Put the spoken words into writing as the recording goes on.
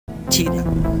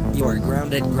cheetah. You are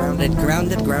grounded, grounded,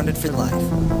 grounded, grounded for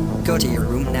life. Go to your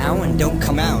room now and don't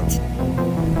come out.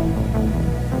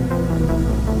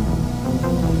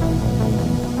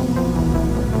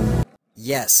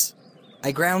 Yes.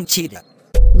 I ground cheetah.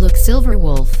 Look, Silver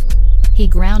Wolf. He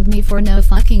ground me for no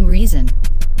fucking reason.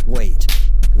 Wait.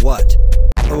 What?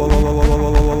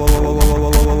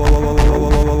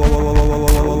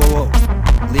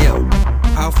 Leo,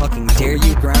 how fucking dare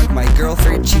you ground my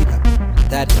girlfriend cheetah?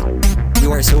 That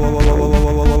you are so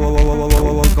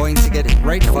going to get it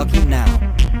right fucking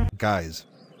now. Guys,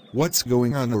 what's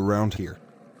going on around here?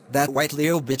 That white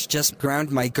Leo bitch just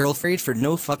ground my girlfriend for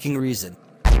no fucking reason.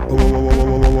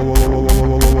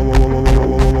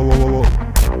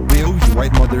 Leo, you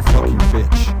white motherfucking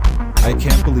bitch. I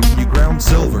can't believe you ground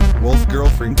Silver Wolf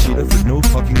girlfriend cheetah for no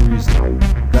fucking reason.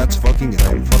 That's fucking it.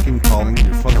 I'm fucking calling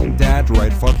your fucking dad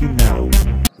right fucking now.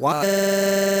 What?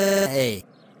 Hey.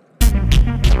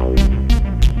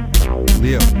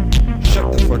 Leo,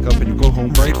 shut the fuck up and go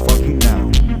home right fucking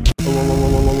now.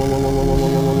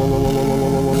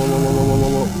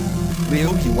 Leo,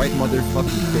 you white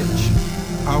motherfucking bitch.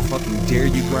 How fucking dare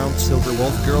you ground Silver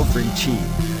Wolf girlfriend cheat?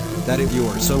 That if you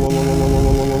are so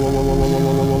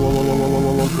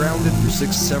grounded for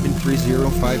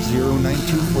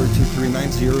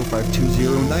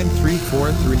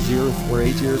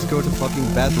 67305092423905209343043048 years, go to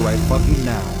fucking bed right fucking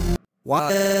now.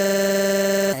 What?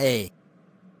 Hey.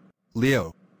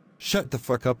 Leo, shut the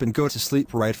fuck up and go to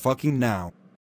sleep right fucking now.